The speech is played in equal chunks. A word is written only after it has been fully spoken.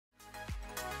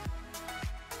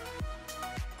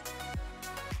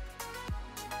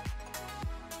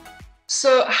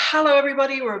So, hello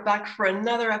everybody, we're back for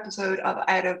another episode of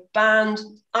Out of Band.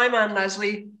 I'm Anne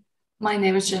Leslie. My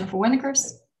name is Jennifer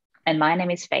Winnekers. And my name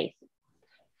is Faith.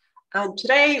 And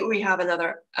today we have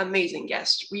another amazing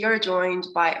guest. We are joined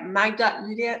by Magda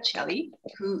Lilia-Celli,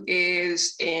 who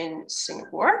is in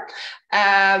Singapore.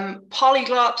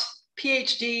 Polyglot,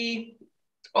 PhD,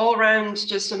 all around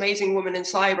just amazing woman in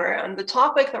cyber. And the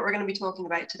topic that we're going to be talking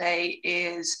about today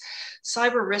is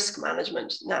cyber risk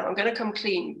management. Now, I'm going to come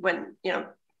clean when,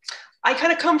 I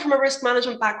kind of come from a risk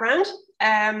management background.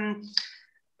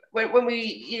 When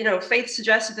we, Faith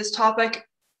suggested this topic,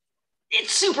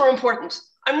 it's super important.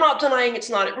 I'm not denying it's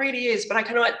not, it really is, but I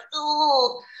kind of went,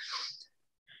 oh.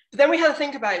 But then we had to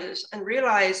think about it and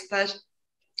realize that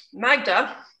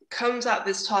Magda comes at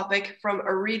this topic from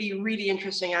a really, really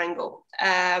interesting angle.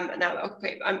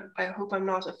 I hope I'm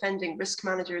not offending risk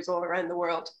managers all around the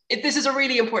world. This is a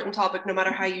really important topic, no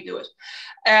matter how you do it.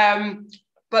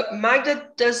 But Magda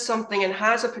does something and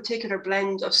has a particular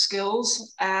blend of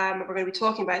skills. We're going to be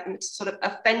talking about them. It's sort of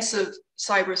offensive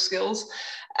cyber skills.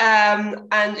 And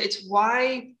it's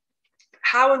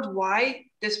how and why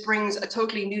this brings a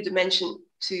totally new dimension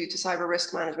to cyber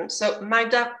risk management. So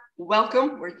Magda,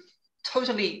 welcome. We're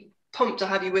totally pumped to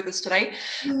have you with us today.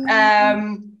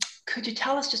 Could you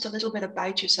tell us just a little bit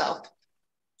about yourself?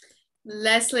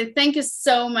 Leslie, thank you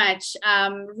so much.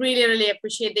 Really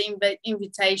appreciate the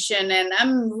invitation, and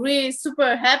I'm really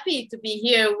super happy to be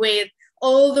here with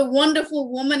all the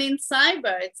wonderful women in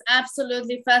cyber. It's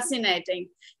absolutely fascinating.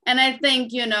 And I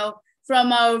think,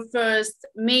 from our first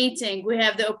meeting, we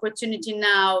have the opportunity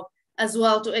now as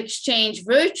well to exchange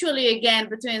virtually again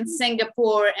between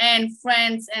Singapore and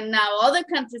France and now other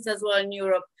countries as well in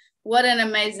Europe. What an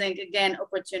amazing, again,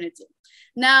 opportunity.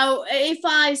 Now, if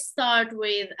I start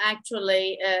with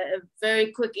actually a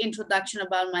very quick introduction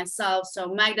about myself.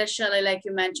 So Magda Celli, like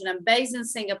you mentioned, I'm based in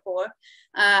Singapore.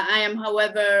 I am,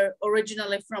 however,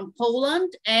 originally from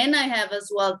Poland, and I have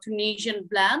as well Tunisian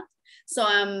blood. So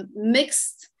I'm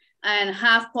mixed and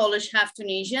half Polish, half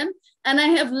Tunisian. And I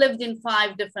have lived in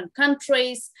 5 different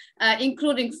countries,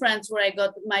 including France, where I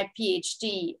got my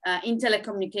PhD in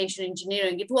telecommunication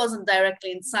engineering. It wasn't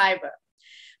directly in cyber.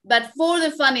 But for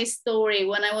the funny story,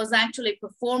 when I was actually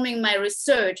performing my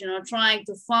research, trying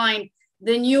to find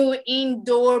the new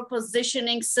indoor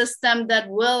positioning system that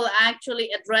will actually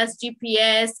address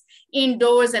GPS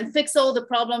indoors and fix all the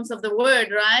problems of the world,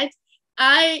 right?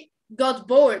 I got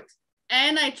bored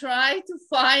and I tried to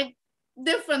find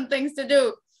different things to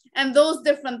do. And those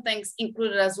different things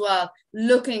included as well,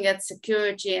 looking at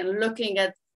security and looking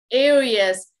at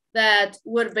areas that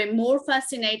would be more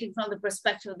fascinating from the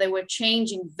perspective they were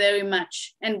changing very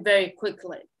much and very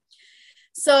quickly.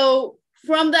 So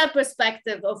from that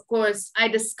perspective, of course, I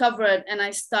discovered and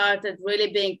I started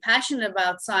really being passionate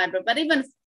about cyber. But even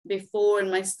before in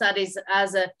my studies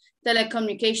as a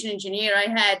telecommunication engineer, I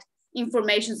had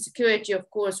information security, of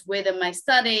course, within my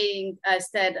studying. I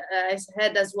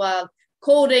had as well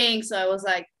coding. So I was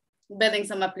like building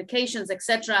some applications,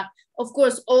 etc. Of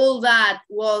course, all that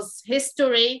was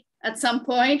history at some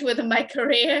point within my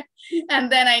career.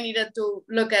 And then I needed to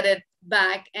look at it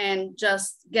back and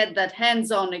just get that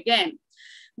hands-on again.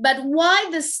 But why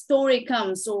this story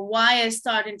comes, or why I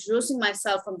start introducing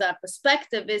myself from that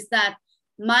perspective, is that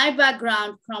my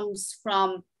background comes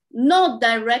from not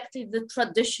directly the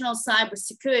traditional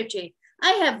cybersecurity.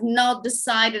 I have not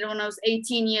decided when I was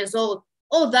 18 years old,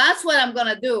 oh, that's what I'm going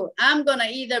to do. I'm going to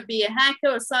either be a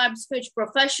hacker or cybersecurity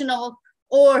professional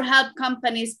or help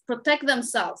companies protect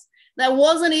themselves. That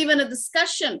wasn't even a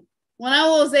discussion. When I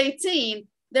was 18,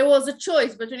 there was a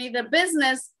choice between either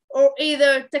business or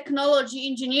either technology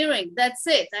engineering. That's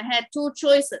it. I had 2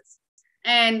 choices.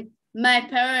 And my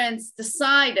parents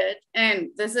decided, and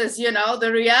this is,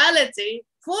 the reality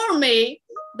for me,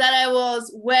 that I was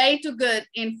way too good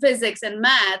in physics and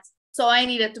math. So I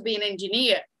needed to be an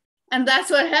engineer. And that's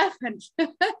what happened.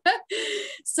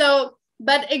 So,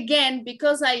 but again,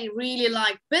 because I really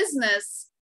like business,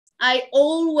 I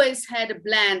always had a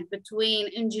blend between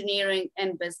engineering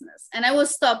and business. And I will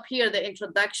stop here the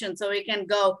introduction so we can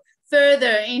go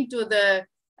further into the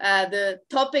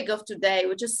topic of today,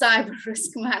 which is cyber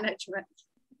risk management.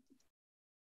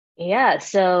 Yeah,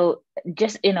 so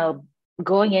just,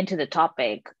 going into the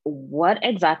topic, what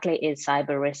exactly is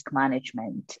cyber risk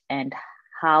management and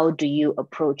how do you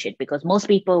approach it? Because most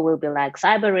people will be like,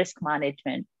 cyber risk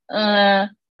management,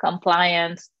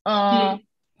 compliance,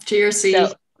 GRC,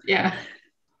 so, yeah.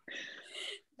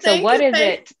 So what is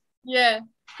it? Yeah.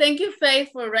 Thank you, Faith,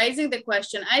 for raising the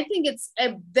question. I think it's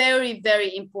a very,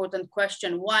 very important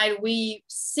question. While we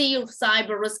see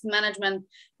cyber risk management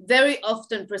very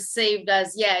often perceived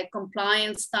as, a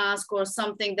compliance task or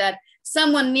something that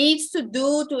someone needs to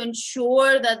do to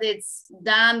ensure that it's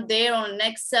done there on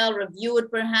Excel, review it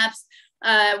perhaps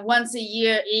once a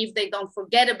year if they don't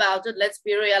forget about it, let's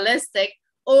be realistic,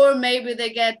 or maybe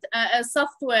they get a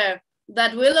software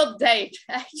that will update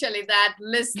actually that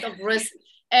list of risks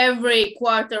every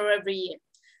quarter or every year.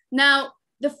 Now,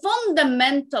 the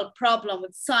fundamental problem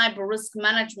with cyber risk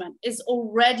management is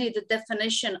already the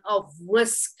definition of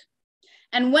risk.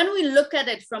 And when we look at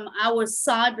it from our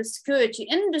cybersecurity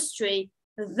industry,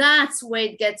 that's where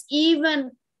it gets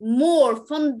even more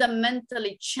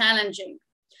fundamentally challenging.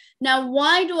 Now,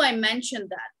 why do I mention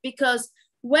that? Because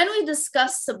when we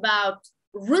discuss about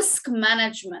risk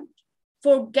management,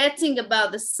 forgetting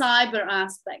about the cyber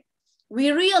aspect, we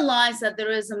realize that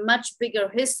there is a much bigger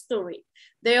history.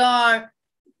 There are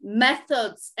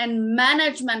methods and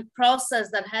management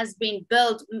process that has been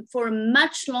built for a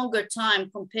much longer time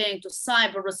comparing to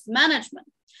cyber risk management.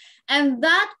 And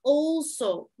that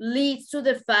also leads to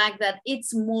the fact that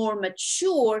it's more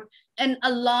mature and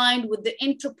aligned with the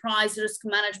enterprise risk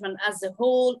management as a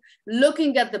whole,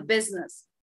 looking at the business.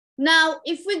 Now,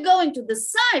 if we go into the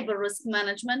cyber risk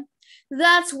management,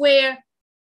 that's where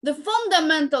the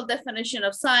fundamental definition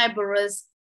of cyber risk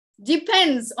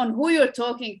depends on who you're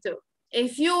talking to.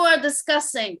 If you are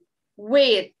discussing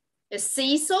with a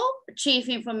CISO, a Chief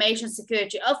Information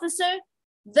Security Officer,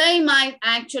 they might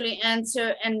actually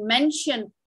answer and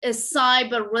mention a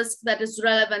cyber risk that is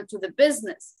relevant to the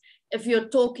business. If you're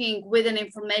talking with an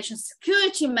information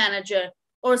security manager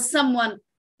or someone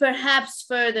perhaps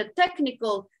further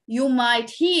technical, you might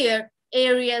hear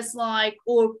areas like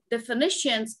or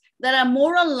definitions that are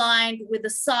more aligned with the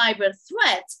cyber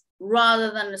threat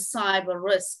rather than the cyber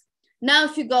risk. Now,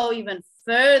 if you go even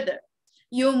further,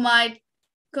 you might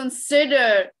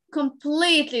consider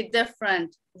completely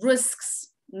different risks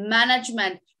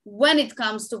management when it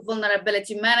comes to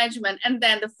vulnerability management, and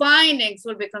then the findings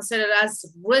will be considered as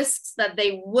risks that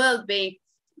they will be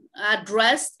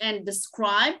addressed and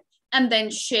described and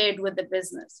then shared with the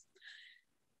business.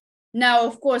 Now,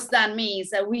 of course, that means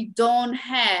that we don't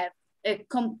have a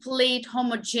complete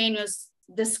homogeneous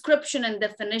description and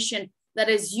definition that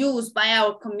is used by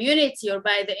our community or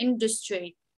by the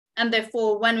industry. And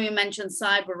therefore, when we mention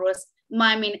cyber risk,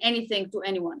 might mean anything to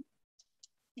anyone.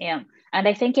 Yeah, and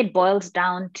I think it boils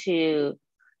down to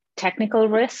technical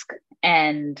risk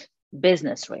and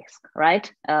business risk,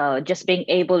 right? Just being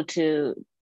able to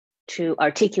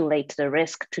articulate the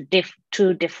risk to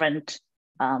two different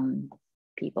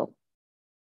people.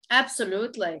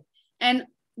 Absolutely. And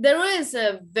there is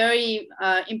a very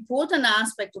important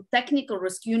aspect of technical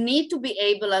risk. You need to be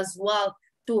able as well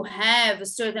to have a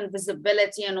certain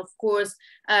visibility and, of course,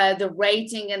 the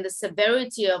rating and the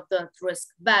severity of the risk.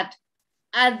 But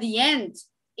at the end,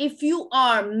 if you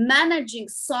are managing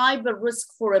cyber risk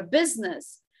for a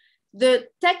business, the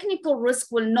technical risk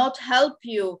will not help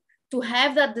you to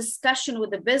have that discussion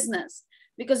with the business.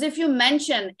 Because if you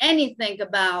mention anything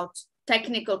about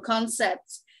technical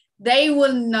concepts, they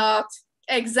will not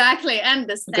exactly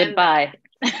understand. Goodbye.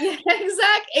 Yeah,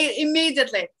 exactly,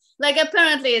 immediately. Like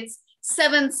apparently it's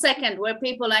 7 seconds where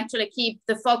people actually keep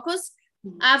the focus.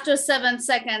 After 7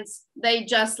 seconds, they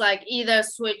just like either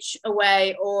switch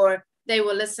away or they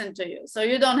will listen to you. So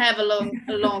you don't have a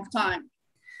long time.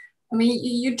 I mean,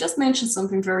 you just mentioned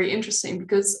something very interesting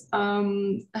because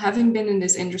having been in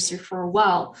this industry for a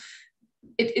while,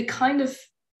 it kind of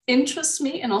interests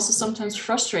me and also sometimes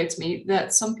frustrates me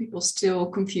that some people still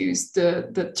confuse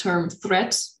the term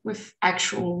threat with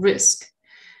actual risk.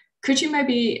 Could you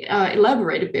maybe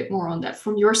elaborate a bit more on that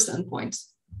from your standpoint?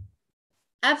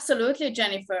 Absolutely,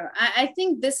 Jennifer. I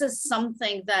think this is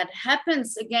something that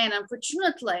happens again,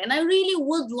 unfortunately, and I really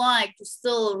would like to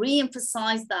still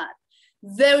re-emphasize that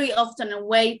very often and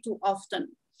way too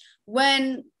often.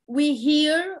 When we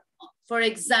hear, for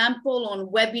example, on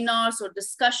webinars or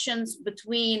discussions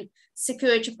between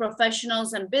security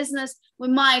professionals and business, we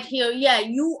might hear, yeah,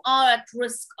 you are at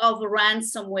risk of a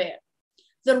ransomware.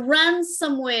 The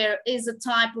ransomware is a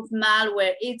type of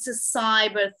malware. It's a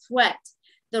cyber threat.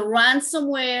 The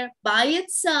ransomware by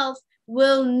itself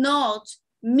will not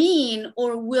mean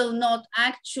or will not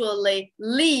actually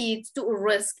lead to a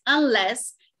risk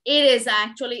unless it is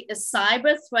actually a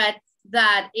cyber threat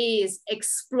that is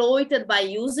exploited by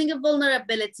using a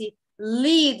vulnerability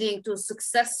leading to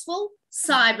successful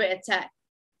cyber attack.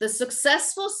 The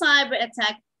successful cyber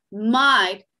attack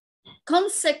might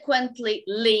consequently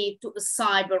lead to a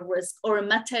cyber risk or a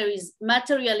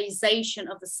materialization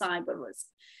of a cyber risk.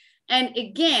 And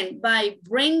again, by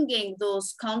bringing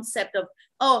those concepts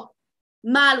of,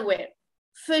 malware,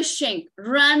 phishing,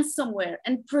 ransomware,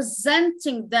 and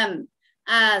presenting them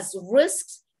as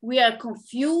risks, we are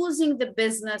confusing the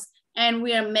business and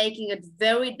we are making it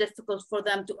very difficult for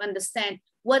them to understand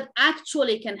what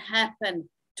actually can happen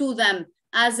to them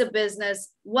as a business,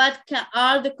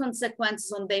 are the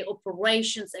consequences on their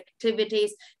operations,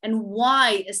 activities, and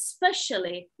why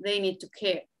especially they need to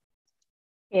care.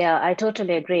 Yeah, I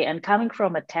totally agree. And coming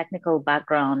from a technical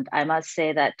background, I must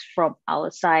say that from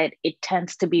our side, it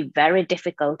tends to be very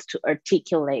difficult to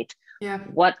articulate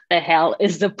what the hell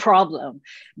is the problem,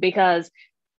 because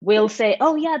we'll say,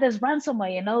 oh yeah, there's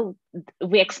ransomware,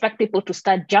 we expect people to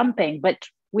start jumping, but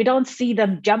we don't see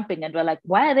them jumping, and we're like,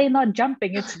 why are they not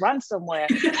jumping? It's ransomware.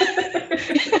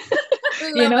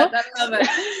 I love it.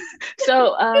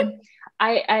 So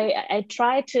I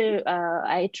try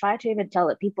to even tell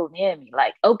the people near me,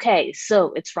 like, okay,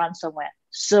 so it's ransomware.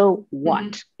 So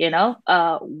what?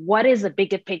 What is the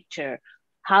bigger picture?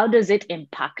 How does it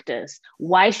impact us?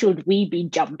 Why should we be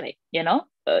jumping?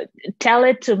 Tell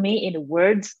it to me in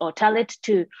words, or tell it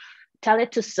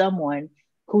to someone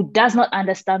who does not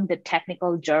understand the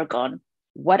technical jargon,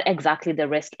 what exactly the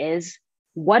risk is,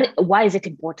 why is it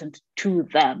important to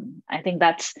them. I think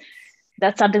that's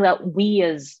something that we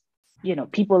as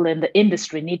people in the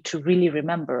industry need to really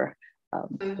remember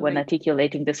when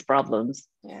articulating these problems.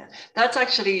 Yeah, that's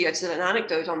actually, it's an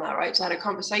anecdote on that, right? So I had a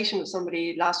conversation with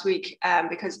somebody last week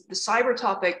because the cyber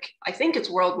topic, I think it's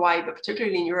worldwide, but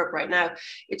particularly in Europe right now,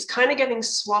 it's kind of getting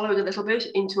swallowed a little bit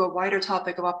into a wider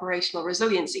topic of operational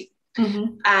resiliency.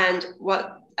 Mm-hmm. And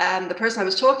what the person I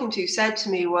was talking to said to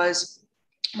me was,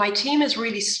 my team is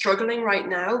really struggling right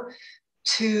now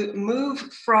to move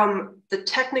from the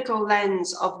technical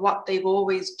lens of what they've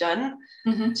always done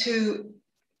to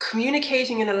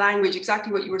communicating in a language,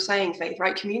 exactly what you were saying, Faith,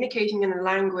 right? Communicating in a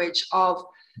language of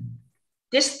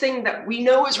this thing that we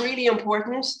know is really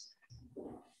important,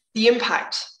 the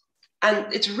impact.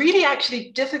 And it's really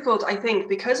actually difficult, I think,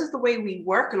 because of the way we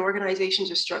work and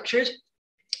organizations are structured.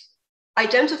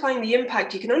 Identifying the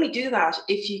impact, you can only do that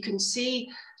if you can see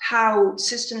how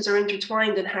systems are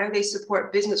intertwined and how they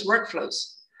support business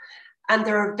workflows. And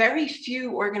there are very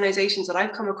few organizations that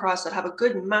I've come across that have a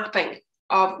good mapping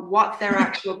of what their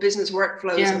actual business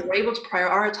workflows and are able to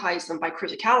prioritize them by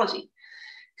criticality.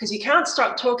 Because you can't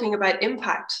start talking about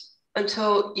impact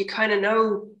until you kind of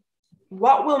know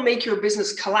what will make your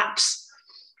business collapse,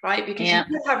 right? Because you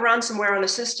could have ransomware on a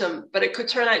system, but it could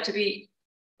turn out to be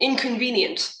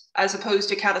inconvenient as opposed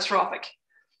to catastrophic.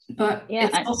 But and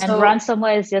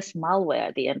ransomware is just malware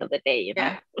at the end of the day,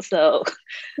 So,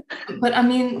 but I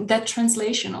mean, that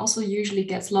translation also usually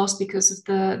gets lost because of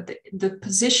the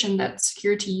position that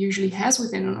security usually has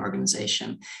within an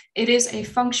organization. It is a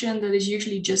function that is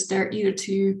usually just there either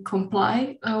to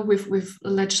comply with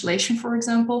legislation, for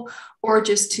example, or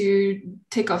just to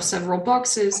tick off several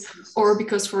boxes, or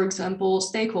because, for example,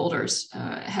 stakeholders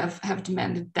have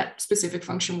demanded that specific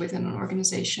function within an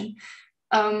organization.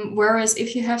 Whereas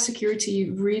if you have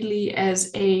security really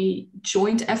as a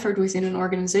joint effort within an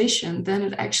organization, then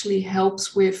it actually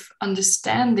helps with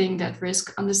understanding that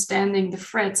risk, understanding the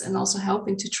threats, and also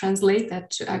helping to translate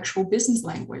that to actual business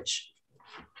language.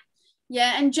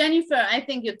 Yeah, and Jennifer, I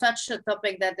think you touched a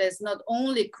topic that is not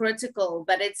only critical,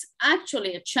 but it's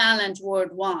actually a challenge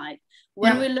worldwide.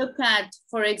 When we look at,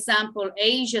 for example,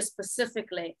 Asia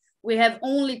specifically, we have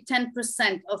only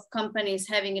 10% of companies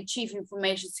having a chief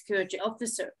information security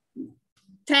officer.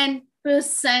 10%.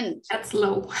 That's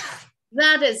low.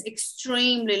 That is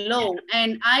extremely low.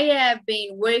 And I have been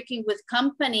working with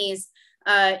companies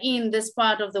in this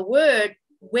part of the world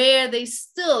where they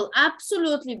still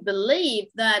absolutely believe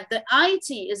that the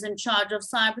IT is in charge of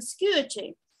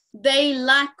cybersecurity. They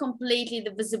lack completely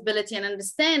the visibility and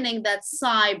understanding that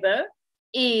cyber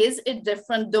is a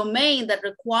different domain that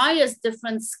requires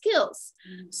different skills.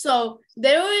 So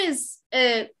there is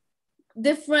a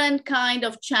different kind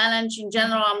of challenge in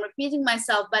general. I'm repeating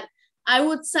myself, but I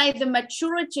would say the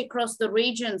maturity across the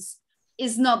regions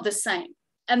is not the same.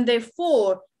 And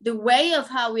therefore, the way of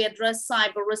how we address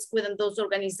cyber risk within those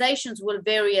organizations will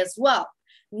vary as well.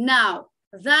 Now,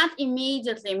 that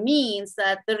immediately means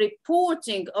that the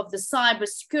reporting of the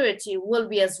cybersecurity will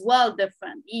be as well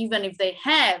different, even if they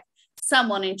have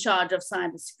someone in charge of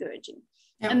cybersecurity.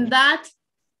 Yep. And that,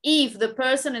 if the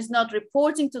person is not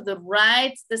reporting to the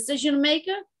right decision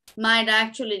maker, might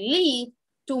actually lead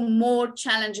to more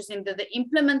challenges in the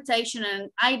implementation and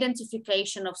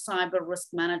identification of cyber risk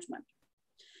management.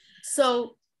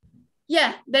 So,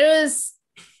 yeah, there is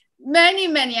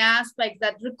many aspects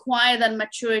that require that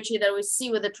maturity that we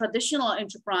see with the traditional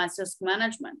enterprise risk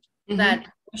management. that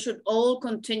we should all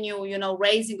continue,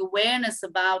 raising awareness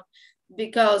about,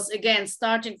 because again,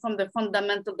 starting from the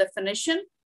fundamental definition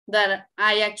that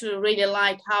I actually really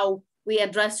like how we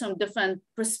address from different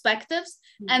perspectives.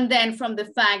 And then from the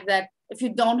fact that if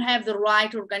you don't have the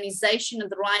right organization and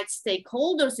the right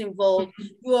stakeholders involved,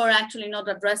 you are actually not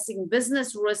addressing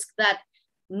business risk that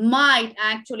might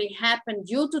actually happen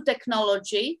due to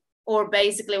technology, or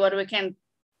basically what we can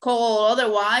call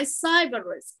otherwise cyber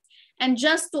risk. And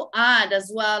just to add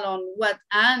as well on what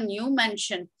Anne, you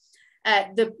mentioned,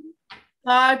 the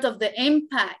part of the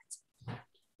impact,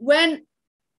 when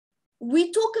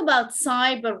we talk about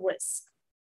cyber risk,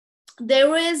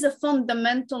 there is a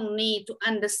fundamental need to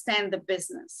understand the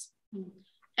business.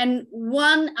 And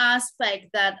one aspect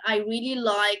that I really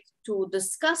like to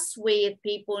discuss with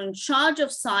people in charge of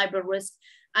cyber risk,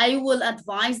 I will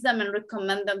advise them and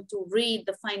recommend them to read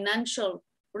the financial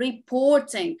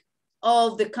reporting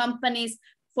of the companies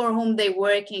for whom they're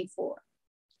working for.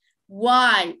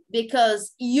 Why?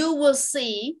 Because you will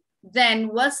see then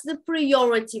what's the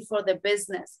priority for the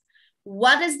business.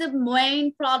 What is the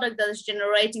main product that is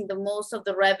generating the most of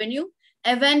the revenue?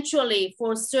 Eventually,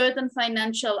 for certain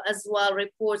financial as well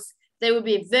reports, there will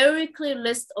be a very clear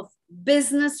list of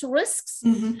business risks,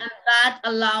 and that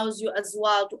allows you as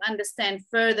well to understand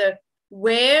further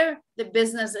where the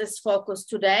business is focused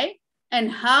today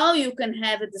and how you can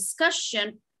have a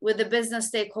discussion with the business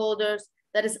stakeholders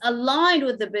that is aligned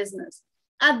with the business.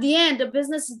 At the end, the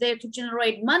business is there to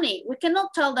generate money. We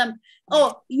cannot tell them,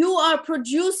 oh, you are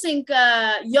producing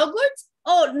yogurt?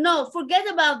 Oh, no, forget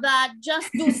about that.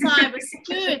 Just do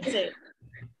cybersecurity.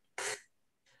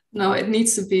 No, it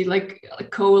needs to be like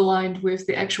co-aligned with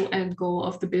the actual end goal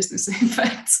of the business, in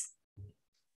fact.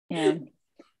 Yeah.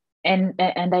 And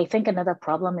I think another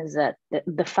problem is that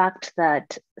the fact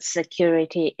that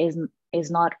security is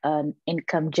not an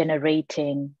income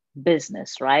generating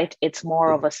business, right? It's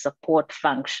more of a support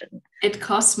function. It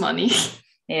costs money.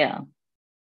 Yeah.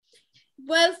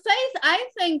 Well, Faith, I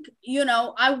think,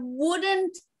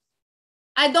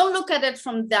 I don't look at it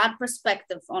from that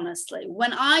perspective, honestly.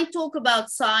 When I talk about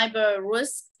cyber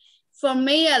risk, for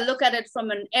me, I look at it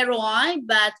from an ROI,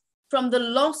 but from the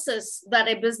losses that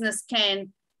a business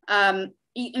can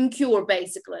incur,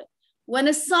 basically. When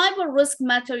a cyber risk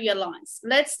materializes,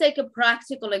 let's take a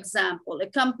practical example. A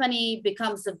company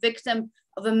becomes the victim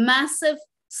of a massive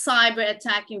cyber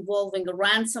attack involving a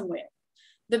ransomware.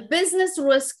 The business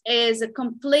risk is a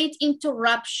complete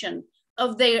interruption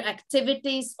of their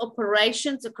activities,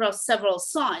 operations across several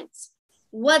sites.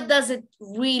 What does it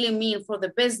really mean for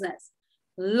the business?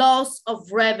 Loss of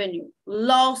revenue,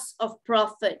 loss of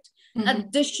profit,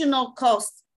 additional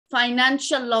costs,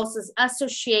 financial losses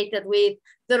associated with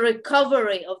the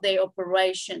recovery of their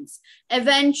operations,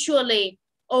 eventually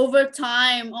over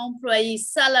time, employees'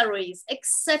 salaries,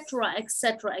 etc.,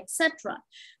 etc., etc.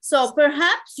 So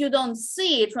perhaps you don't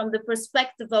see it from the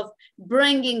perspective of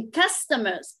bringing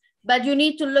customers, but you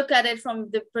need to look at it from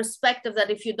the perspective that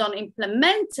if you don't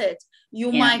implement it,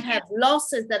 you might have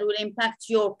losses that will impact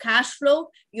your cash flow,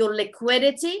 your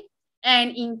liquidity,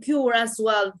 and incur as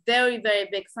well very, very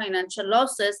big financial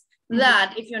losses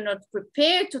that if you're not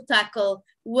prepared to tackle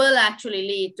will actually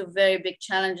lead to very big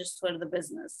challenges for the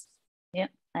business. Yeah,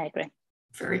 I agree.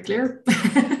 Very clear.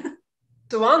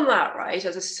 So on that, right,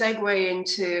 as a segue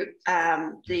into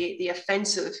the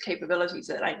offensive capabilities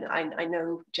that I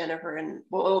know Jennifer and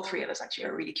all three of us actually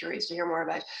are really curious to hear more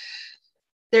about.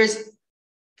 There's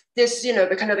this,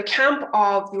 the kind of the camp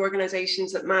of the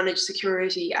organizations that manage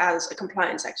security as a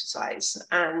compliance exercise.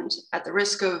 And at the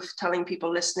risk of telling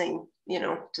people listening,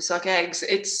 to suck eggs,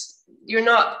 you're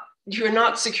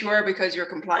not secure because you're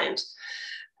compliant.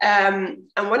 And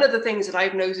one of the things that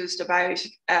I've noticed about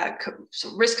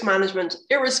risk management,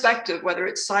 irrespective whether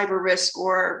it's cyber risk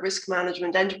or risk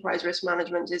management, enterprise risk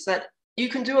management, is that you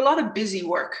can do a lot of busy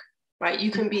work, right?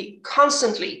 You can be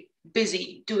constantly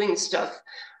busy doing stuff.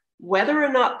 Whether or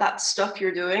not that stuff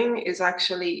you're doing is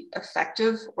actually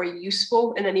effective or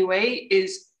useful in any way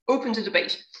is open to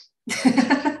debate.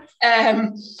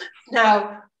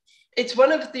 Now, it's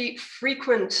one of the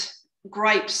frequent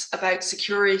gripes about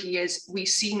security is we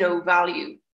see no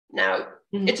value. Now,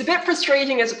 it's a bit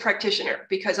frustrating as a practitioner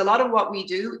because a lot of what we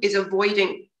do is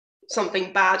avoiding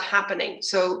something bad happening.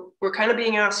 So we're kind of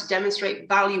being asked to demonstrate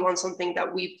value on something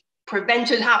that we've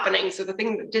prevented happening. So the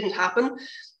thing that didn't happen,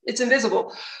 it's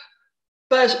invisible.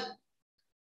 But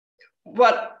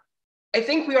what I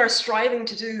think we are striving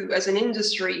to do as an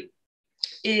industry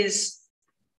is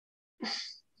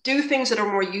do things that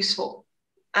are more useful.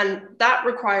 And that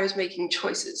requires making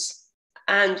choices.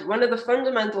 And one of the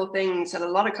fundamental things that a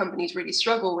lot of companies really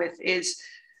struggle with is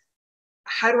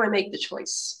how do I make the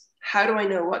choice? How do I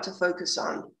know what to focus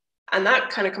on? And that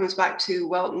kind of comes back to,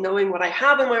 well, knowing what I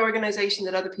have in my organization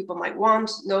that other people might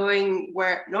want, knowing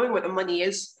where the money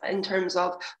is in terms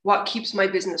of what keeps my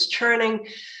business churning,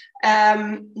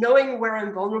 knowing where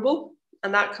I'm vulnerable.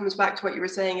 And that comes back to what you were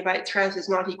saying about threat is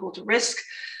not equal to risk.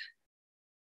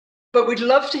 But we'd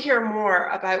love to hear more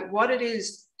about what it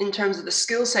is in terms of the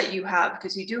skill set you have,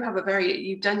 because you do have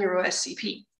you've done your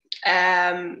OSCP.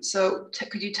 So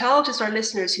could you tell just our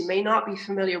listeners who may not be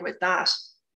familiar with that,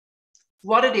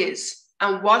 what it is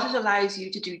and what it allows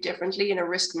you to do differently in a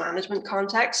risk management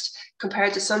context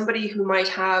compared to somebody who might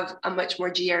have a much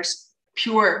more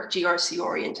pure GRC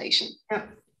orientation? Yeah.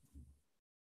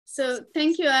 So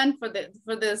thank you, Anne, for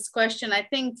this question. I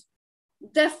think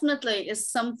definitely is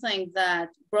something that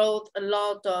brought a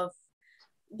lot of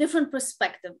different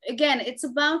perspective. Again, it's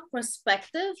about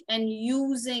perspective and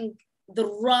using the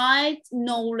right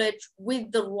knowledge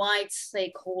with the right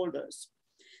stakeholders.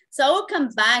 So I'll come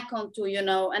back onto,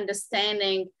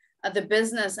 understanding the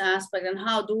business aspect and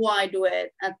how do I do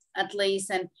it at least,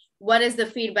 and what is the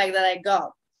feedback that I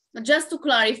got. Just to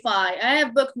clarify, I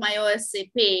have booked my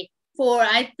OSCP for,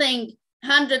 I think,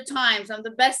 100 times. I'm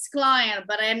the best client,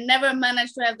 but I never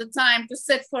managed to have the time to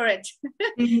sit for it.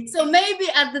 So maybe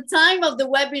at the time of the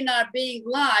webinar being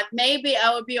live, maybe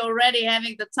I will be already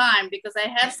having the time because I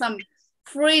have some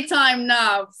free time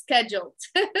now scheduled.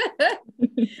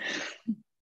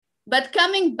 But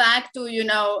coming back to,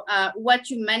 what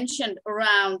you mentioned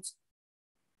around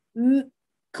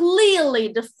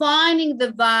clearly defining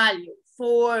the value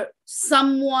for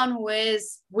someone who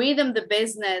is within the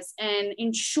business and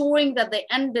ensuring that they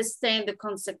understand the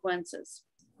consequences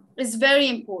is very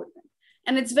important.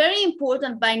 And it's very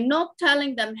important by not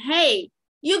telling them, hey,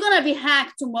 you're going to be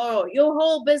hacked tomorrow. Your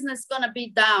whole business is going to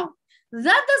be down.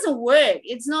 That doesn't work.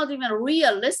 It's not even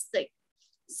realistic.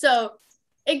 So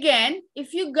again,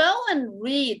 if you go and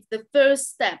read the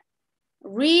first step,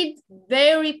 read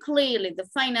very clearly the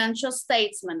financial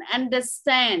statement,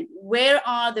 understand where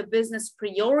are the business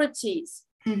priorities,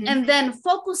 and then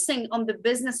focusing on the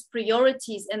business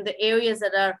priorities and the areas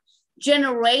that are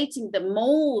generating the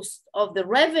most of the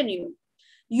revenue,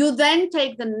 you then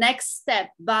take the next step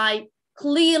by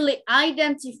clearly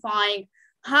identifying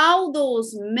how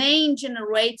those main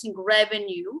generating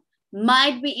revenue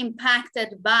might be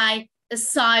impacted by a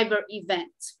cyber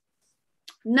event.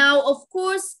 Now, of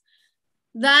course,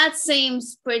 that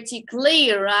seems pretty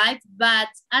clear, right? But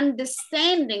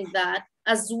understanding that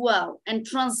as well and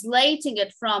translating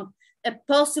it from a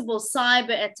possible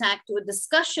cyber attack to a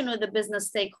discussion with the business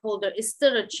stakeholder is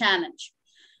still a challenge.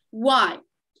 Why?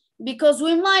 Because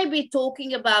we might be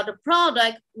talking about a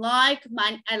product like,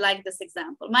 I like this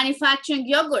example,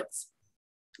 manufacturing yogurts,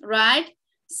 right?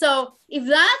 So if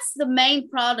that's the main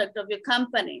product of your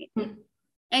company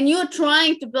and you're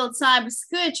trying to build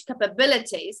cybersecurity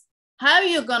capabilities, how are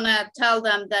you gonna tell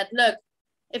them that, look,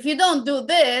 if you don't do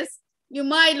this, you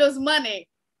might lose money?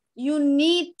 You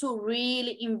need to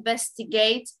really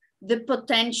investigate the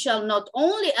potential, not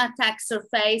only attack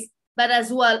surface, but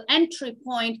as well entry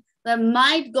point that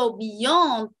might go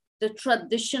beyond the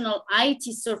traditional IT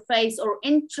surface or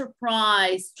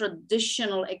enterprise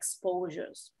traditional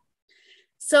exposures.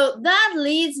 So that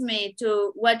leads me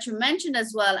to what you mentioned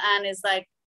as well, Anne, is like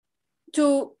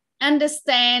to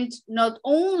understand not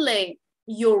only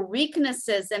your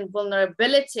weaknesses and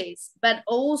vulnerabilities, but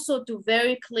also to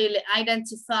very clearly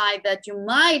identify that you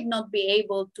might not be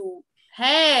able to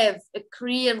have a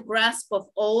clear grasp of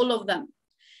all of them.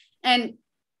 And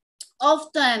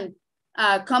often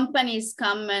companies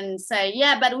come and say,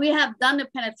 yeah, but we have done a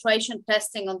penetration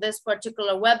testing on this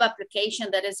particular web application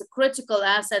that is a critical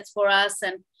asset for us,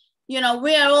 and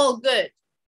we are all good.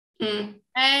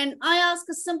 And I ask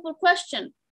a simple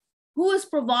question: who is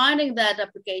providing that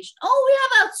application? Oh, we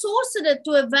have outsourced it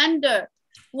to a vendor.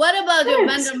 What about your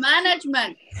vendor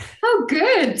management? Oh,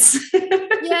 good.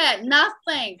 Yeah,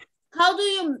 nothing. How do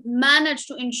you manage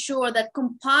to ensure that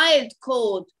compiled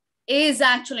code is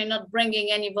actually not bringing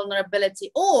any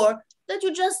vulnerability, or that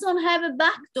you just don't have a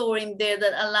backdoor in there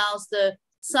that allows the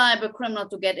cyber criminal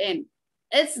to get in?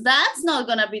 That's not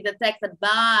going to be detected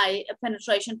by a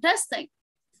penetration testing.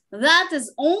 That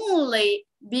is only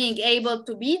being able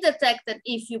to be detected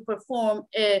if you perform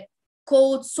a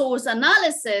code source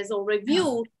analysis or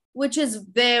review, which is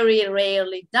very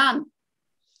rarely done.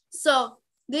 So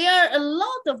there are a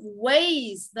lot of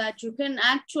ways that you can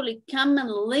actually come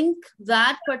and link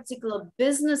that particular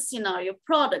business scenario,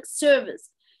 product, service.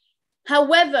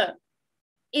 However,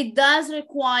 it does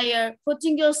require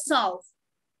putting yourself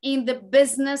in the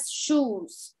business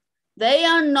shoes. They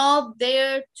are not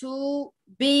there to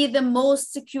be the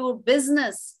most secure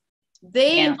business.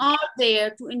 They are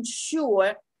there to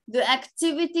ensure the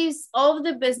activities of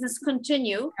the business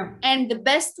continue and the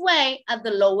best way at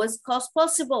the lowest cost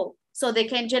possible, so they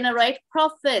can generate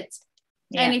profit.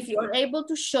 And if you're able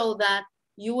to show that,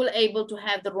 you will able to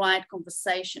have the right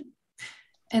conversation.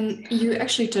 And you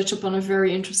actually touch upon a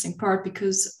very interesting part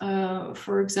because,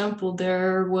 for example,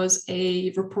 there was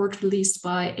a report released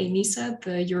by ENISA,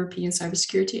 the European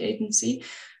Cybersecurity Agency,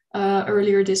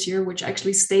 earlier this year, which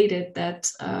actually stated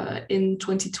that in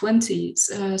 2020,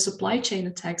 supply chain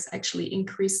attacks actually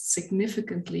increased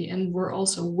significantly and were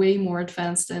also way more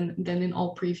advanced than in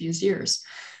all previous years.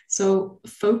 So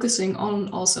focusing on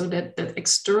also that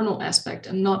external aspect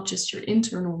and not just your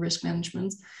internal risk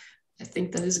management, I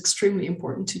think that is extremely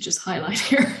important to just highlight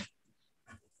here.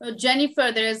 So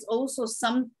Jennifer, there is also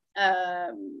some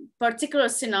particular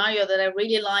scenario that I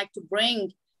really like to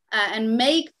bring and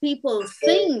make people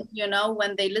think, you know,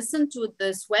 when they listen to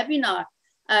this webinar.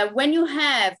 When you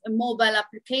have a mobile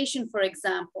application, for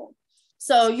example,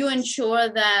 so you ensure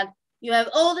that you have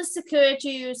all the security,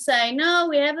 you say, no,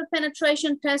 we have a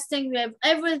penetration testing, we have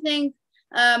everything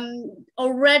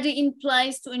already in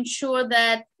place to ensure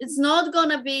that it's not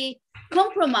gonna be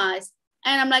compromised.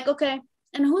 And I'm like, okay,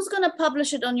 and who's gonna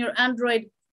publish it on your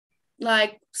Android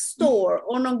like store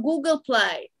or on Google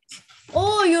Play?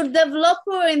 Oh, your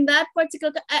developer in that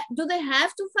particular, do they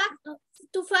have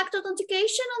two-factor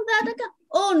authentication on that account?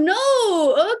 Oh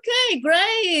no, okay,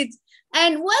 great.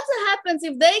 And what happens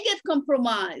if they get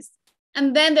compromised?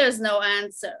 And then there's no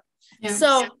answer. Yeah.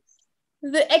 So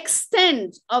the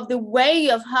extent of the way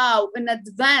of how an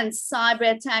advanced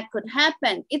cyber attack could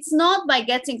happen, it's not by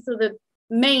getting through the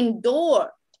main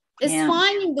door. It's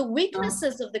finding the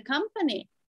weaknesses of the company.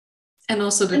 And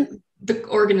also the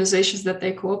organizations that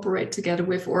they cooperate together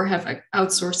with or have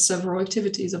outsourced several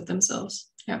activities of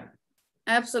themselves. Yeah,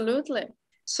 absolutely.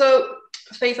 So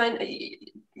Faith,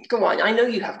 go on. I know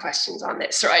you have questions on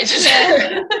this, right?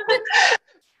 Yeah.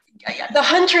 The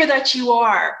hunter that you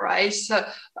are, right? So,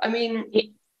 I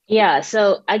mean... Yeah,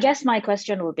 so I guess my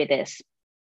question would be this.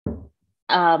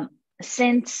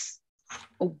 Since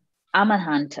I'm a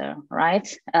hunter, right?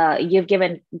 You've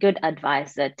given good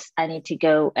advice that I need to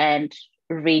go and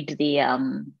read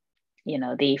the,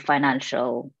 the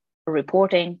financial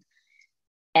reporting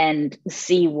and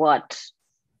see what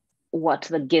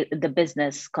the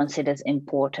business considers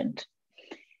important.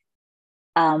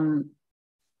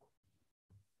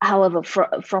 However,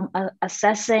 from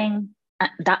assessing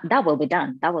that will be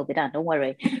done. Don't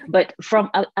worry. But from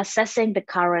assessing the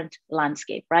current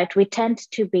landscape, right? We tend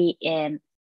to be in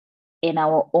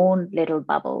our own little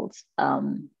bubbles.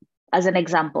 As an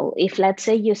example, if let's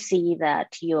say you see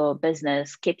that your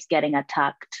business keeps getting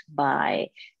attacked by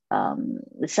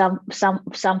some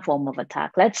form of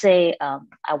attack. Let's say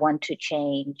I want to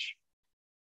change.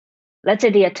 Let's say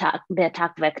the attack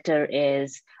vector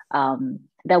is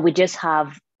that we just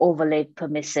have overly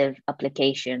permissive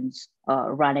applications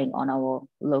running on our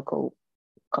local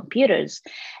computers,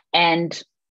 and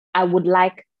I would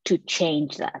like to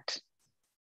change that.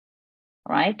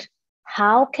 Right?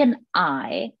 How can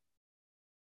I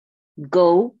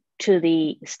go to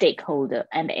the stakeholder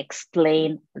and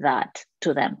explain that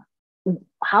to them?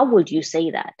 How would you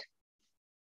say that?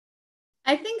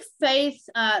 I think, Faith,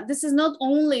 this is not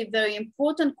only a very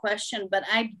important question, but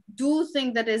I do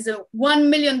think that is a $1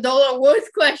 million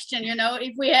worth question. You know,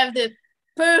 if we have the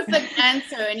perfect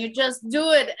answer and you just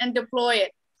do it and deploy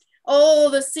it,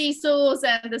 all the CISOs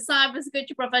and the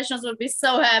cybersecurity professionals will be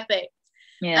so happy.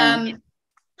 Yeah.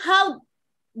 How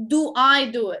do I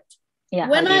do it? Yeah,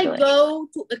 when I go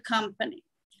to a company,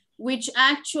 which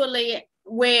actually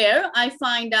where I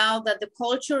find out that the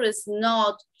culture is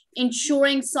not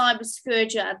ensuring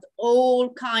cybersecurity at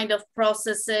all kind of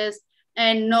processes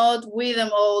and not within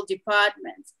all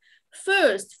departments.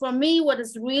 First, for me, what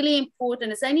is really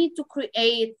important is I need to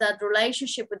create that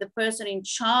relationship with the person in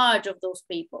charge of those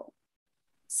people.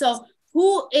 So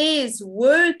who is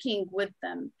working with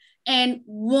them and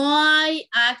why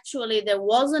actually there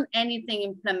wasn't anything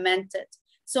implemented.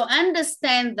 So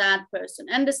understand that person,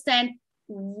 understand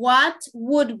what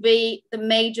would be the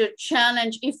major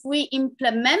challenge if we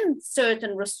implement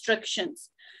certain restrictions.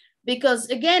 Because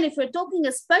again, if we're talking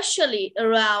especially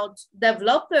around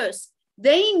developers,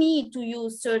 they need to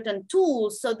use certain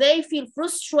tools, so they feel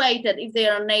frustrated if they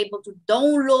are unable to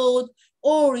download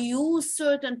or use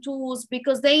certain tools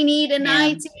because they need an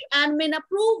IT admin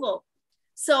approval.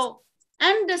 So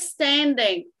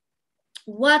understanding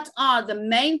what are the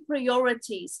main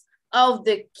priorities of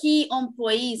the key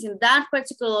employees in that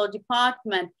particular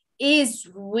department is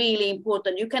really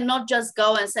important. You cannot just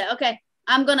go and say, okay,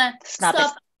 I'm gonna Snap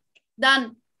stop,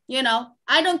 done. You know,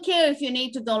 I don't care if you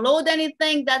need to download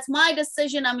anything. That's my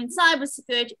decision. I'm in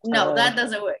cybersecurity. No, that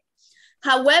doesn't work.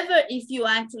 However, if you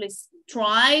actually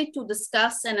try to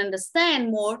discuss and understand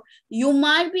more, you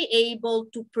might be able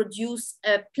to produce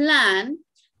a plan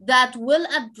that will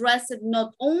address it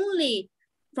not only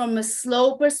from a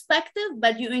slow perspective,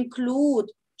 but you include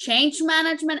change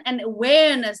management and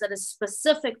awareness that is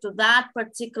specific to that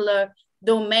particular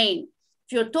domain.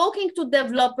 If you're talking to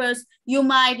developers, you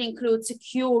might include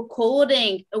secure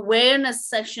coding, awareness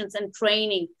sessions, and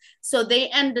training so they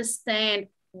understand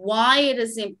why it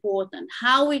is important,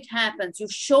 how it happens. You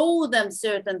show them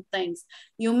certain things.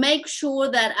 You make sure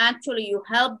that actually you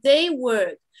help their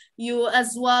work. You as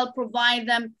well provide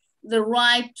them the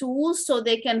right tools so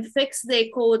they can fix their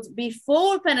codes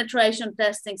before penetration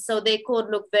testing so their code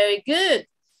look very good.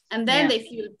 And then they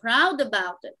feel proud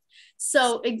about it.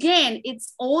 So again,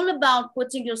 it's all about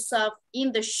putting yourself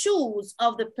in the shoes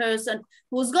of the person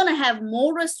who's going to have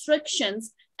more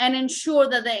restrictions and ensure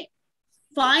that they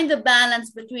find the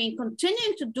balance between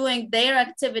continuing to doing their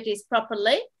activities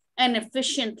properly and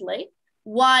efficiently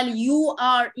while you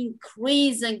are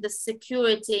increasing the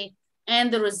security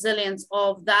and the resilience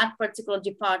of that particular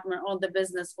department or the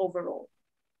business overall.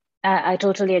 I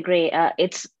totally agree.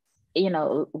 It's, you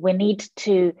know, we need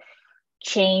to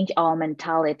change our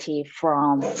mentality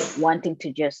from wanting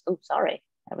to just, oh, sorry,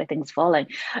 everything's falling.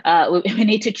 We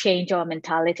need to change our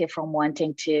mentality from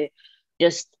wanting to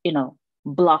just, you know,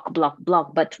 block,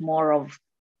 but more of,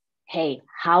 hey,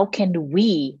 how can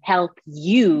we help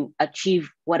you achieve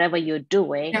whatever you're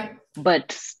doing,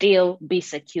 but still be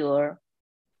secure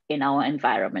in our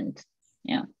environment?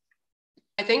 Yeah.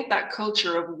 I think that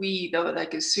culture of we, though,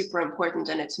 like, is super important,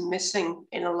 and it's missing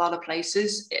in a lot of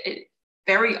places.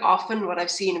 Very often what I've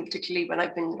seen, and particularly when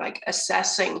I've been like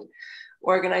assessing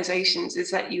organizations, is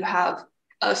that you have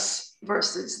us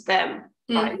versus them,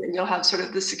 right? And you'll have sort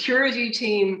of the security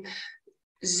team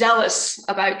zealous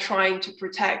about trying to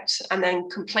protect and then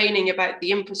complaining about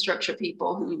the infrastructure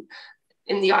people who,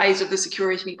 in the eyes of the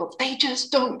security people, they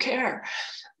just don't care.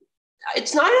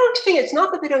 It's not, I don't think it's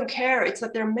not that they don't care, it's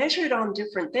that they're measured on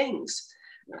different things.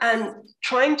 And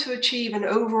trying to achieve an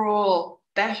overall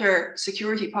better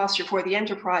security posture for the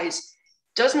enterprise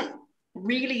doesn't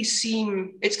really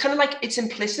seem, it's kind of like it's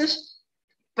implicit,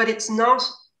 but it's not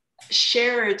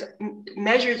shared,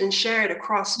 measured and shared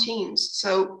across teams.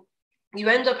 So you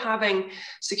end up having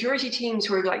security teams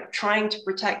who are like trying to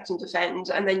protect and defend,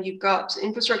 and then you've got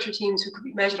infrastructure teams who could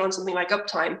be measured on something like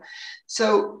uptime.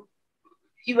 So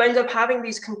you end up having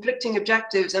these conflicting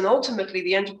objectives, and ultimately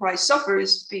the enterprise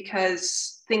suffers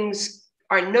because things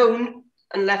are known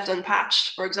and left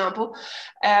unpatched, for example.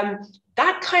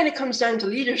 That kind of comes down to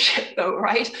leadership though,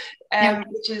 right?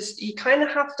 Which is, you kind of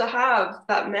have to have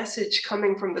that message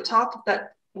coming from the top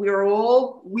that we are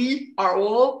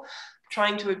all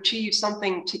trying to achieve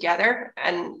something together.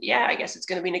 And yeah, I guess it's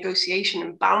going to be negotiation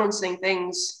and balancing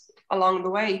things along the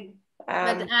way.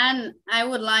 But Anne, I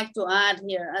would like to add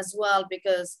here as well,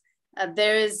 because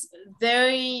there is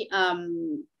very,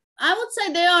 I would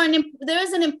say there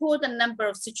is an important number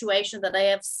of situations that I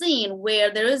have seen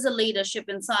where there is a leadership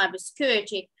in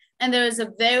cybersecurity and there is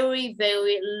a very,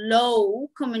 very low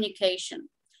communication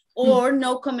or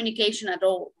no communication at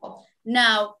all.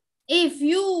 Now, if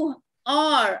you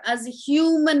are, as a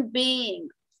human being,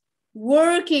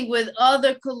 working with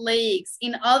other colleagues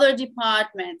in other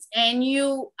departments and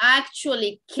you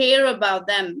actually care about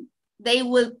them, they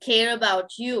will care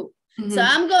about you. So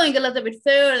I'm going a little bit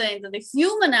further into the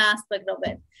human aspect of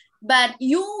it, but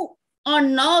you are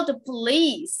not a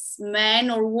policeman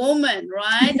or woman,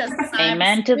 right?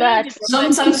 Amen to that.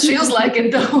 Sometimes feels like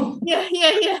it though.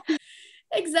 Yeah.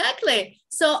 Exactly.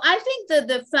 So I think that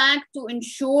the fact to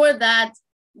ensure that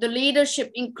the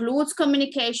leadership includes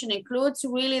communication, includes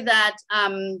really that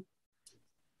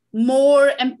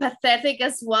more empathetic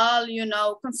as well, you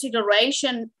know,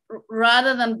 consideration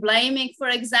rather than blaming, for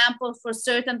example, for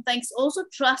certain things, also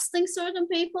trusting certain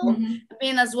people. I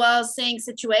mean, as well, seeing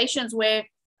situations where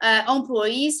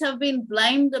employees have been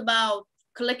blamed about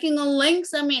clicking on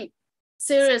links. I mean,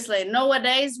 seriously,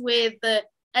 nowadays with the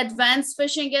advanced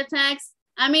phishing attacks,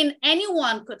 I mean,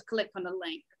 anyone could click on a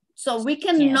link. So we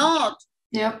cannot,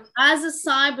 as a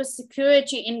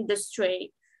cybersecurity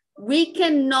industry, we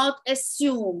cannot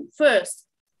assume, first,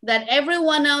 that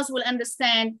everyone else will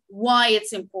understand why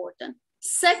it's important.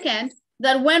 Second,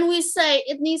 that when we say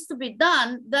it needs to be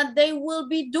done, that they will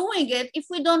be doing it if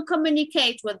we don't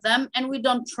communicate with them and we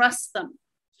don't trust them.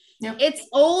 It's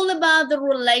all about the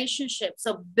relationship.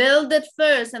 So build it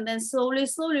first, and then slowly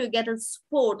you get the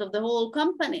support of the whole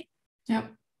company.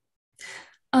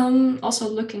 Also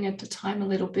looking at the time a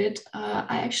little bit,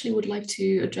 I actually would like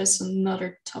to address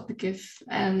another topic if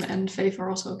and Faith are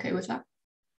also okay with that.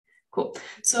 Cool.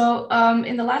 So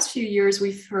in the last few years,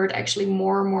 we've heard actually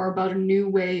more and more about a new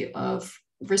way of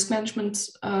risk management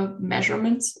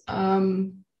measurements,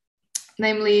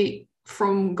 namely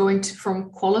from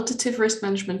qualitative risk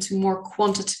management to more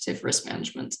quantitative risk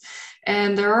management.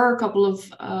 And there are a couple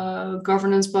of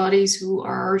governance bodies who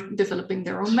are developing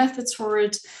their own methods for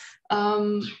it.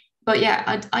 But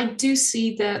yeah, I do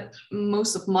see that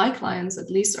most of my clients, at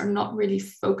least, are not really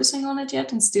focusing on it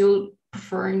yet and still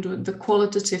preferring the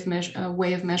qualitative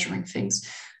way of measuring things.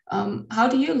 How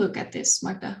do you look at this,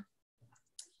 Magda?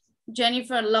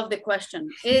 Jennifer, I love the question.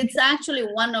 It's actually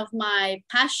one of my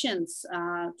passions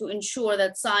to ensure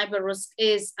that cyber risk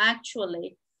is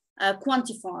actually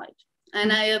quantified.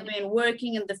 And I have been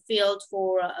working in the field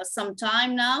for some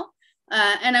time now.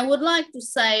 And I would like to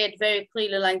say it very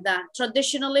clearly like that.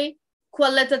 Traditionally,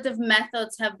 qualitative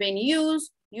methods have been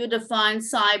used. You define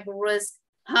cyber risk,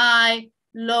 high,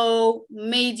 low,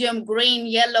 medium, green,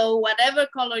 yellow, whatever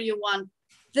color you want.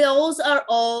 Those are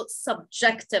all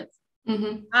subjective.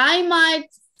 Mm-hmm. I might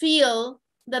feel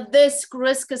that this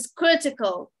risk is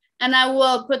critical and I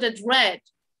will put it red.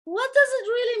 What does it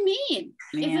really mean?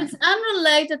 Yeah. If it's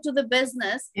unrelated to the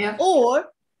business, yeah. Or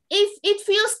if it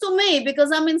feels to me,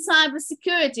 because I'm in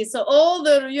cybersecurity, so all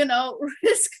the,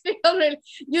 risk feel,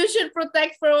 you should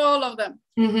protect for all of them.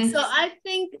 Mm-hmm. So I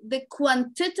think the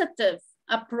quantitative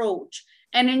approach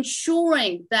and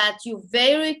ensuring that you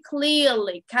very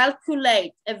clearly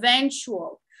calculate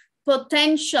eventual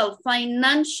potential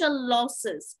financial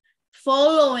losses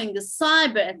following the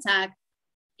cyber attack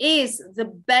is the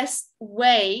best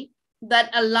way that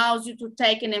allows you to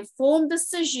take an informed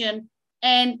decision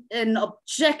and an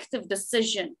objective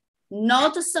decision,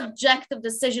 not a subjective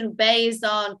decision based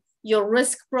on your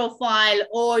risk profile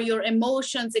or your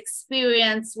emotions,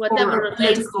 experience, whatever.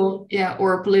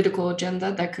 Or a political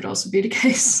agenda. That could also be the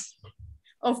case.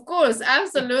 Of course,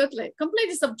 absolutely.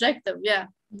 Completely subjective, yeah.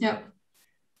 Yeah.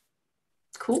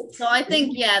 Cool. So I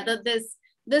think, that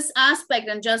this aspect,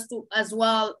 and just to as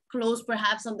well close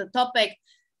perhaps on the topic,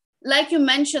 like you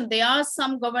mentioned, there are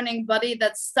some governing body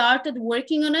that started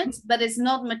working on it, but it's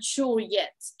not mature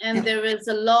yet. And there is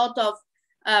a lot of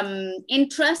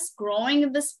interest growing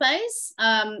in the space.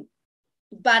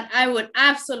 But I would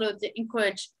absolutely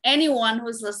encourage anyone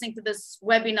who's listening to this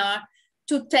webinar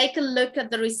to take a look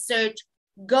at the research,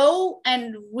 go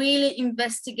and really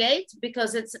investigate,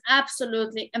 because it's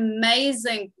absolutely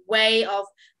amazing way of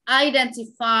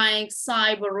identifying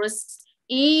cyber risks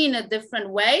in a different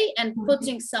way and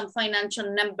putting some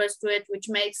financial numbers to it, which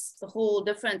makes the whole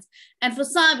difference. And for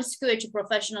cybersecurity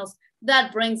professionals,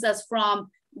 that brings us from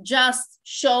just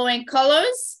showing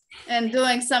colors and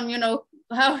doing some,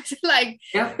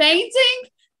 painting,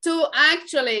 to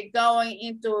actually going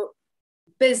into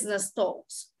business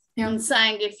talks and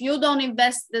saying, if you don't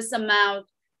invest this amount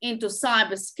into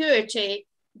cybersecurity,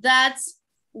 that's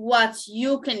what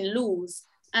you can lose.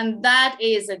 And that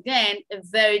is, again, a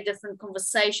very different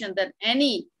conversation that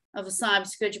any of the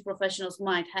cybersecurity professionals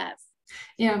might have.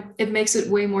 Yeah, it makes it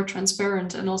way more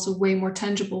transparent and also way more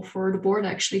tangible for the board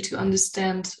actually to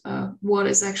understand what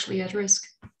is actually at risk.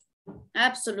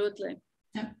 Absolutely.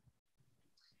 Yeah.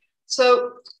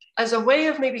 So as a way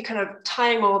of maybe kind of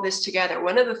tying all this together,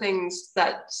 one of the things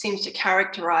that seems to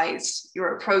characterize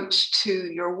your approach to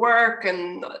your work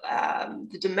and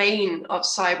the domain of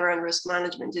cyber and risk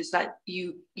management is that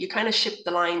you kind of shift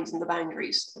the lines and the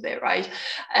boundaries a bit, right?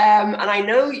 And I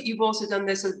know you've also done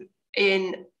this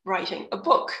in writing a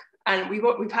book, and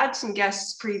we've had some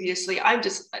guests previously. I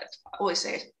always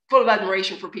say it, full of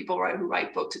admiration for people who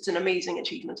write books. It's an amazing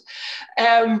achievement.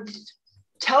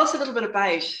 Tell us a little bit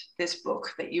about this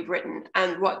book that you've written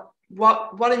and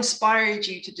what inspired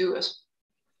you to do it.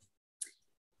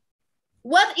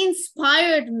 What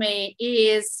inspired me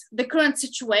is the current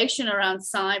situation around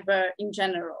cyber in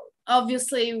general.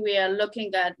 Obviously, we are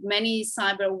looking at many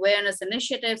cyber awareness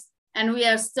initiatives, and we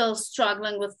are still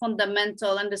struggling with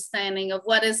fundamental understanding of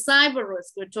what is cyber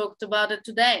risk. We talked about it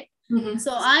today. Mm-hmm.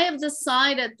 So I have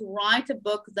decided to write a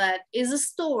book that is a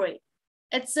story.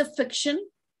 It's a fiction.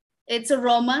 It's a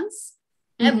romance,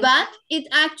 but it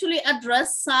actually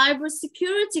addressed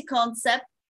cybersecurity concept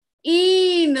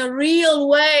in a real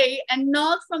way, and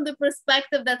not from the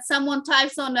perspective that someone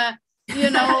types on a,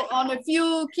 on a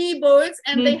few keyboards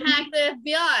and they hack the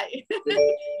FBI.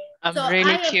 I'm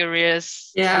really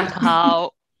curious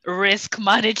how risk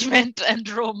management and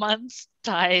romance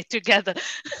tie together.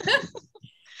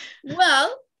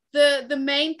 Well, the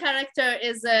main character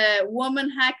is a woman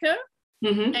hacker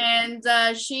And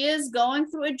she is going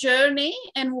through a journey.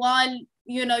 And while,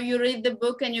 you know, you read the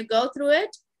book and you go through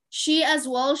it, she as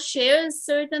well shares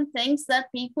certain things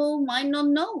that people might not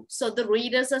know. So the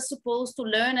readers are supposed to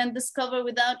learn and discover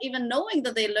without even knowing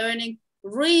that they're learning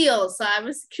real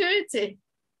cybersecurity.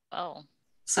 Oh,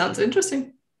 sounds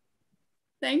interesting.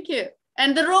 Thank you.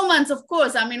 And the romance, of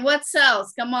course. I mean, what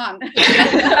sells? Come on.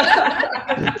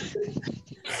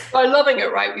 I'm loving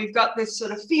it, right? We've got this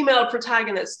sort of female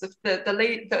protagonist,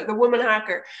 the woman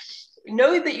hacker. We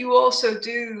know that you also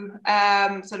do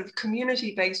sort of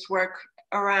community-based work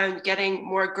around getting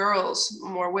more girls,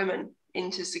 more women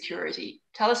into security.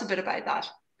 Tell us a bit about that.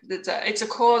 It's a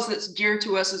cause that's dear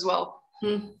to us as well.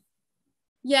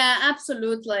 Yeah,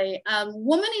 absolutely.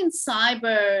 Women in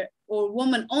Cyber or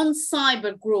Women on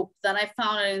Cyber group that I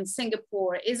founded in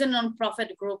Singapore is a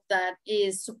nonprofit group that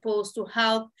is supposed to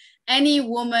help any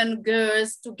woman,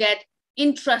 girls to get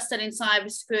interested in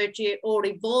cybersecurity or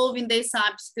evolve in their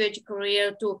cybersecurity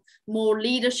career to more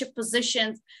leadership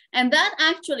positions. And that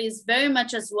actually is very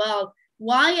much as well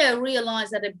why I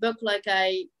realized that a book like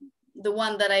the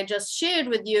one that I just shared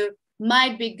with you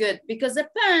might be good, because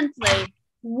apparently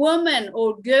women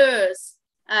or girls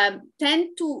tend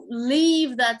to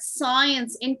leave that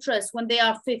science interest when they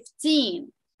are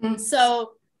 15.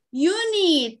 So you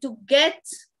need to get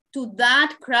to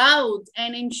that crowd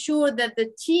and ensure that the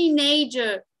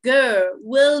teenager girl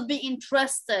will be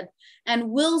interested and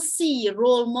will see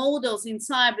role models in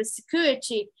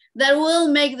cybersecurity that will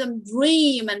make them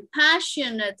dream and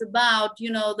passionate about,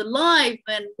 you know, the life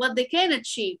and what they can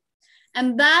achieve.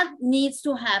 And that needs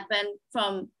to happen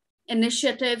from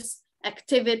initiatives,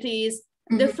 activities,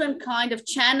 different kind of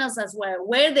channels as well,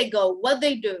 where they go, what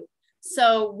they do.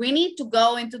 So we need to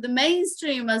go into the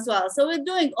mainstream as well. So we're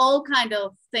doing all kind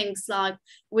of things, like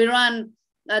we run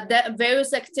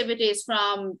various activities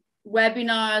from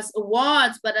webinars,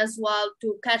 awards, but as well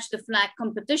to catch the flag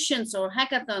competitions or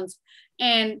hackathons.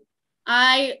 And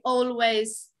I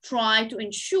always try to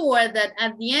ensure that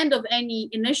at the end of any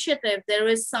initiative, there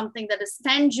is something that is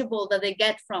tangible that they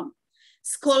get from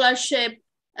scholarship,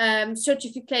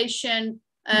 certification,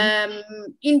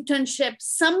 internship,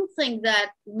 something that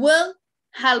will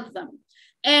help them.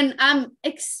 And I'm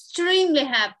extremely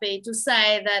happy to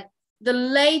say that the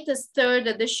latest third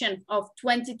edition of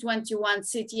 2021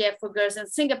 CTF for Girls in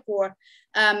Singapore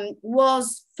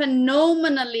was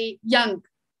phenomenally young.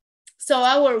 So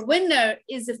our winner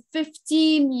is a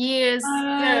 15 years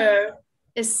girl,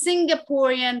 a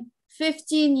Singaporean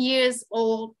 15 years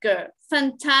old girl.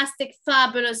 Fantastic,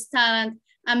 fabulous talent.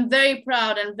 I'm very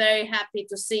proud and very happy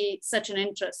to see such an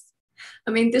interest.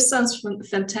 I mean, this sounds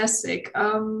fantastic.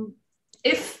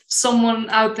 If someone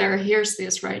out there hears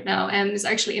this right now and is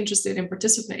actually interested in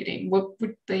participating, what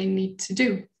would they need to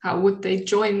do? How would they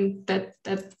join that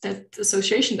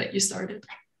association that you started?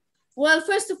 Well,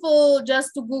 first of all,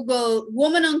 just to Google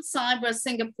Women on Cyber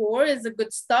Singapore is a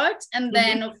good start. And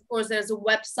then, of course, there's a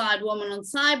website, Women on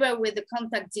Cyber, with the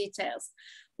contact details.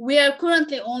 We are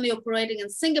currently only operating in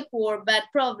Singapore, but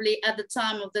probably at the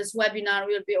time of this webinar,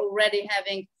 we'll be already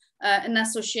having an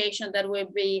association that will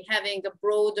be having a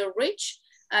broader reach,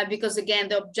 because again,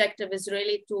 the objective is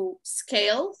really to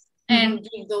scale and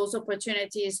give those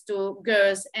opportunities to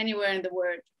girls anywhere in the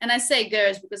world. And I say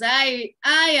girls because I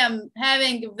am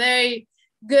having a very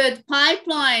good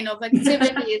pipeline of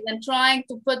activities and trying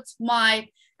to put my,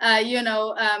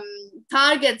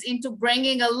 targets into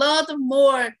bringing a lot of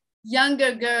more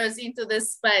younger girls into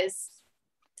this space.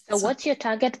 So what's your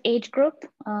target age group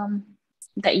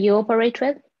that you operate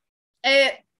with?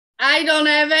 I don't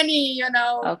have any,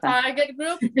 target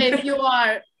group. If you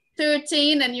are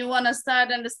 13 and you want to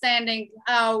start understanding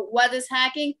what is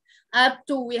hacking, up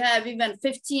to we have even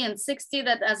 50 and 60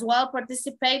 that as well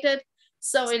participated.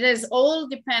 So it is all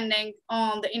depending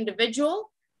on the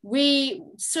individual. We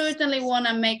certainly want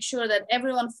to make sure that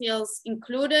everyone feels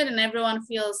included and everyone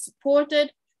feels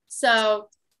supported. So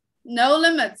no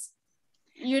limits.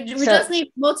 We just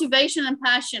need motivation and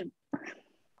passion.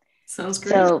 Sounds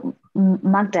great. So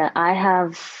Magda, I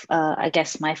have, I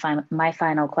guess my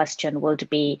final question would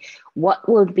be, what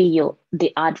would be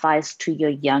the advice to your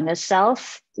younger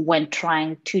self when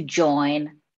trying to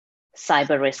join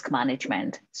cyber risk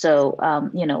management? So,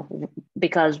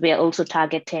 because we are also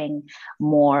targeting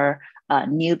more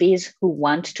newbies who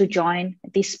want to join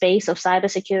the space of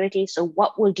cybersecurity. So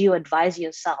what would you advise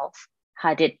yourself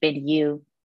had it been you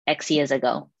X years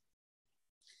ago?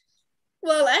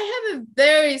 Well, I have a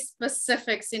very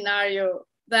specific scenario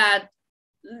that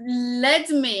led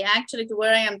me actually to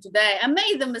where I am today. I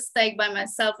made the mistake by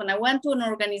myself and I went to an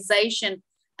organization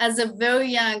as a very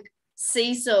young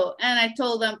CISO and I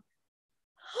told them,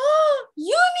 oh,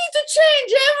 you need to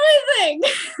change everything.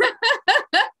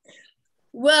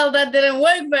 Well, that didn't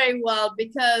work very well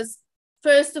because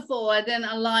first of all, I didn't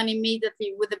align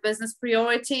immediately with the business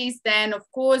priorities. Then, of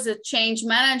course, the change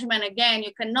management, again,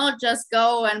 you cannot just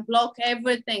go and block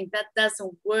everything. That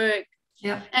doesn't work.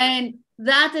 Yeah. And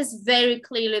that is very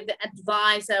clearly the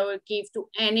advice I would give to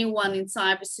anyone in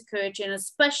cybersecurity, and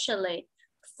especially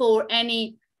for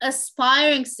any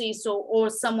aspiring CISO or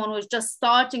someone who's just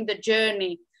starting the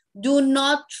journey. Do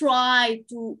not try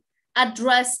to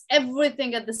address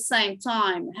everything at the same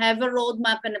time. Have a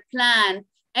roadmap and a plan,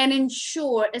 and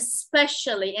ensure,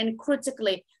 especially and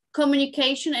critically,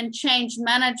 communication and change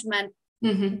management.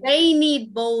 Mm-hmm. They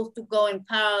need both to go in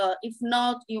parallel. If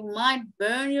not, you might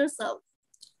burn yourself.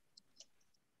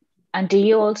 And do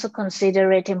you also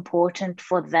consider it important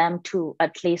for them to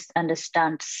at least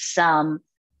understand some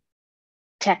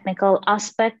technical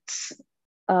aspects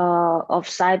of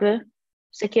cyber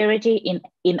security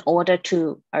in order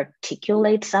to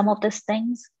articulate some of these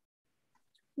things?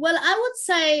 Well, I would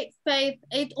say, Faith,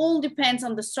 it all depends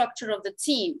on the structure of the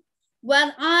team.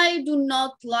 What I do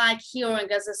not like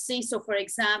hearing as a CISO, for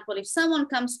example, if someone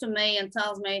comes to me and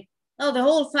tells me, oh, the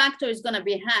whole factory is going to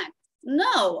be hacked.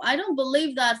 No, I don't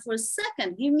believe that for a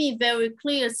second. Give me a very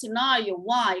clear scenario.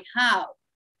 Why, how,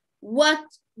 what,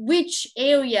 which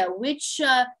area, which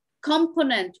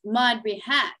component might be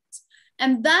hacked.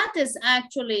 And that is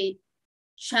actually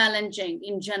challenging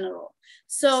in general.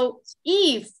 So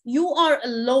if you are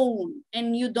alone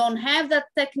and you don't have that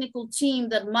technical team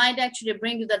that might actually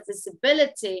bring you that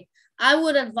visibility, I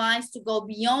would advise to go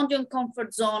beyond your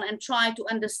comfort zone and try to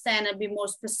understand and be more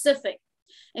specific.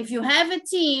 If you have a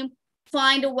team,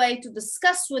 find a way to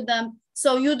discuss with them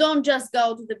so you don't just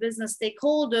go to the business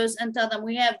stakeholders and tell them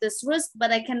we have this risk,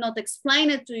 but I cannot explain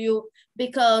it to you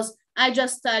because I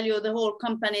just tell you the whole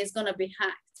company is going to be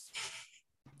hacked.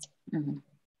 Mm-hmm.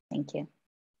 Thank you.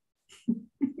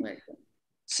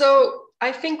 So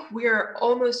I think we're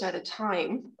almost out of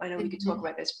time. I know we could talk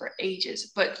about this for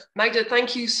ages, but Magda,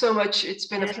 thank you so much. It's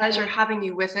been a pleasure having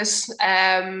you with us. It's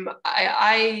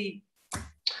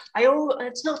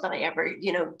not that I ever,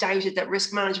 doubted that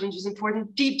risk management was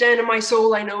important. Deep down in my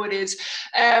soul, I know it is.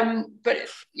 But,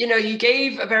 you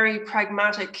gave a very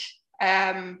pragmatic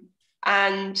and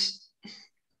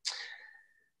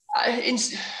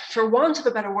for want of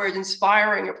a better word,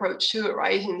 inspiring approach to it,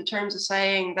 right? In the terms of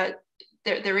saying that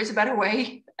there is a better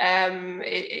way.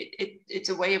 It's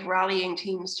a way of rallying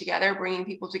teams together, bringing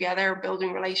people together,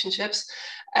 building relationships.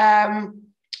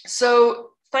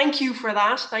 So thank you for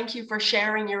that. Thank you for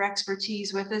sharing your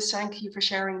expertise with us. Thank you for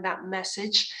sharing that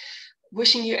message.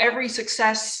 Wishing you every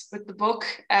success with the book.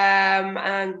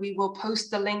 And we will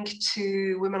post the link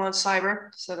to Women on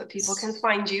Cyber so that people can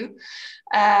find you.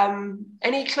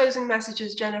 Any closing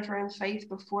messages, Jennifer and Faith,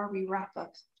 before we wrap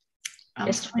up?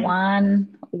 Just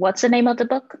one. What's the name of the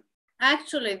book?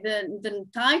 Actually, the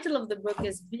title of the book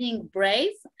is Being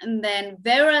Brave, and then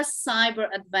Vera's Cyber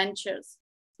Adventures.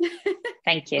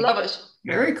 Thank you. Love it.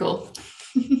 Very cool.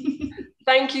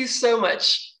 Thank you so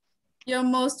much. You're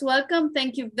most welcome.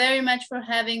 Thank you very much for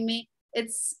having me.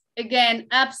 It's, again,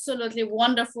 absolutely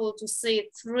wonderful to see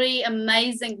 3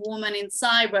 amazing women in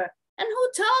cyber. And who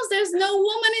tells there's no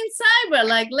woman in cyber?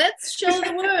 Like, let's show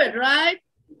the word, right?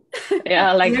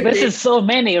 Yeah, like this is so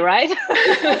many, right?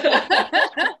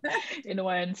 In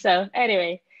one. So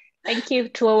anyway, thank you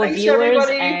to our viewers,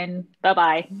 everybody. And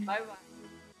bye-bye. Bye-bye.